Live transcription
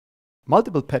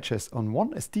multiple patches on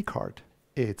one SD card.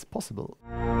 It's possible.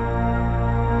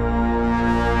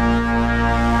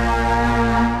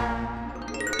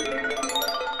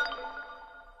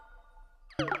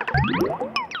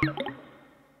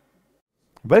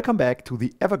 Welcome back to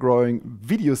the ever-growing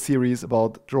video series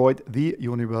about DROID, the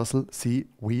Universal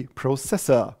CV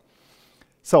processor.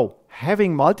 So,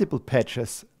 having multiple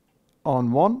patches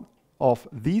on one of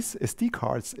these SD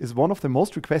cards is one of the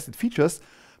most requested features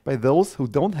by those who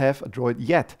don't have a DROID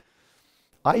yet.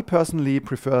 I personally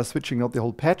prefer switching not the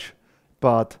whole patch,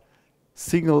 but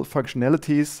single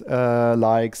functionalities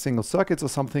like single circuits or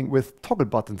something with toggle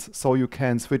buttons, so you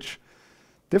can switch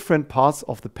different parts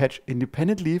of the patch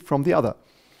independently from the other.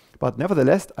 But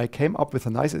nevertheless, I came up with a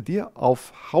nice idea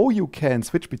of how you can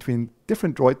switch between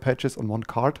different DROID patches on one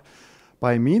card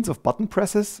by means of button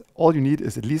presses. All you need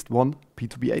is at least one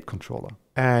P2B8 controller.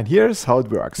 And here's how it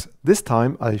works. This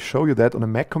time I show you that on a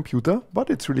Mac computer, but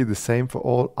it's really the same for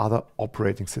all other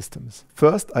operating systems.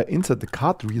 First, I insert the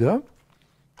card reader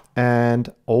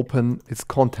and open its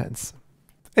contents.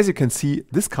 As you can see,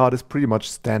 this card is pretty much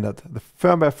standard, the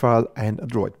firmware file and a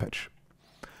DROID patch.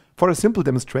 For a simple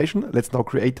demonstration, let's now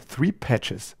create 3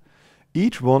 patches.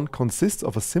 Each one consists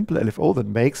of a simple LFO that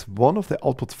makes one of the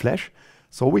outputs flash,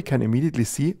 so we can immediately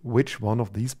see which one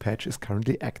of these patches is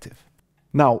currently active.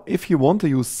 Now, if you want to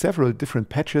use several different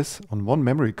patches on one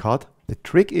memory card, the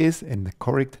trick is in the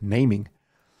correct naming.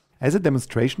 As a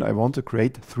demonstration, I want to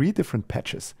create 3 different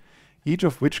patches, each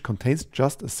of which contains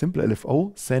just a simple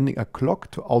LFO sending a clock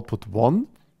to output 1,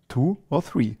 2 or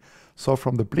 3. So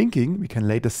from the blinking we can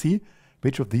later see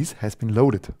which of these has been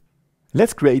loaded.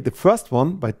 Let's create the first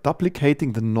one by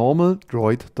duplicating the normal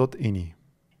droid.ini.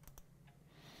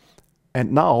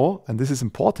 And now, and this is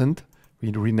important,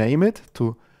 we rename it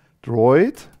to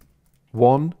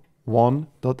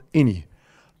droid11.ini.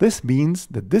 This means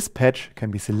that this patch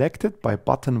can be selected by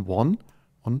button 1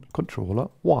 on controller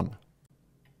 1.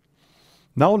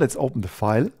 Now let's open the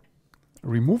file,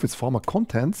 remove its former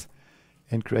contents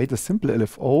and create a simple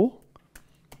LFO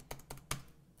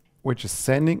which is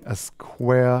sending a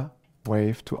square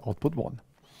wave to output 1.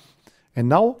 And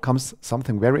now comes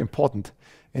something very important.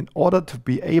 In order to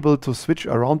be able to switch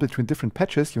around between different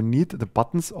patches, you need the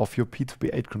buttons of your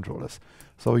P2B8 controllers.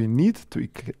 So you need to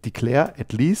declare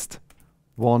at least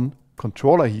one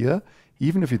controller here,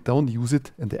 even if you don't use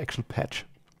it in the actual patch.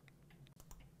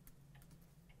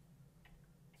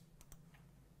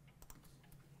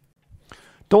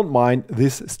 Don't mind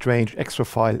this strange extra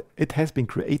file. It has been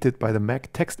created by the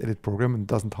Mac text edit program and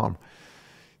doesn't harm.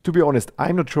 To be honest,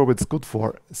 I'm not sure what it's good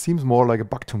for. It seems more like a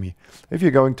bug to me. If you're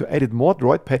going to edit more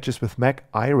DROID patches with Mac,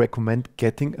 I recommend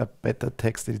getting a better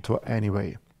text editor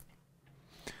anyway.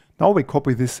 Now we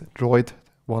copy this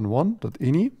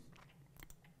droid11.ini,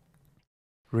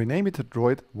 rename it to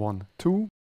droid12,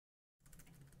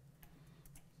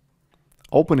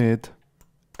 open it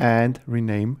and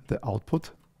rename the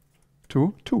output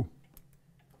to 2.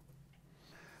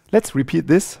 Let's repeat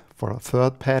this for a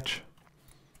third patch.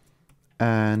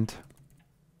 And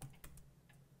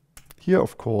here,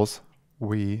 of course,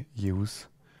 we use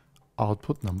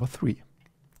output number 3.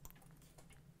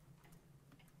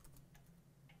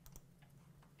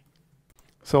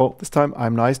 So this time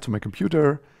I'm nice to my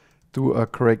computer, do a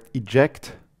correct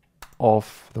eject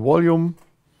of the volume,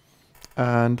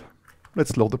 and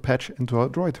let's load the patch into our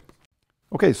DROID.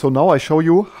 Okay, so now I show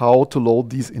you how to load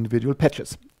these individual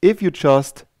patches. If you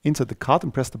just insert the card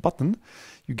and press the button,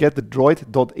 you get the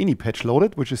droid.ini patch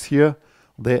loaded, which is here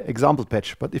the example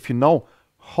patch. But if you now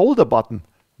hold a button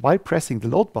by pressing the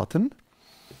load button,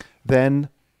 then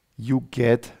you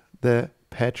get the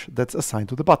patch that's assigned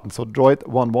to the button. So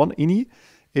droid11.ini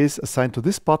is assigned to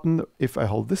this button. If I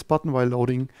hold this button while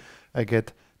loading, I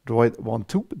get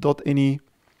droid12.ini.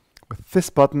 With this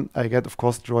button, I get, of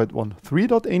course,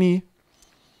 droid13.ini.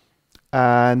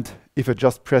 And if I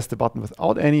just press the button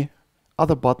without any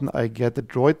other button, I get the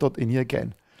droid.ini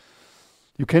again.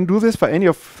 You can do this for any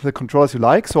of the controllers you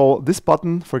like. So this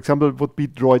button, for example, would be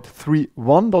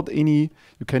droid31.ini.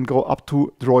 You can go up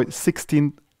to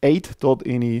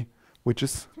droid16.8.ini, which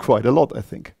is quite a lot, I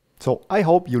think. So I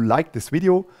hope you liked this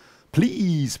video.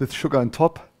 Please, with sugar on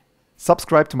top,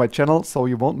 subscribe to my channel so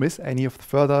you won't miss any of the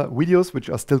further videos which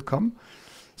are still come.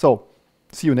 So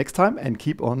see you next time and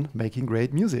keep on making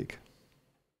great music.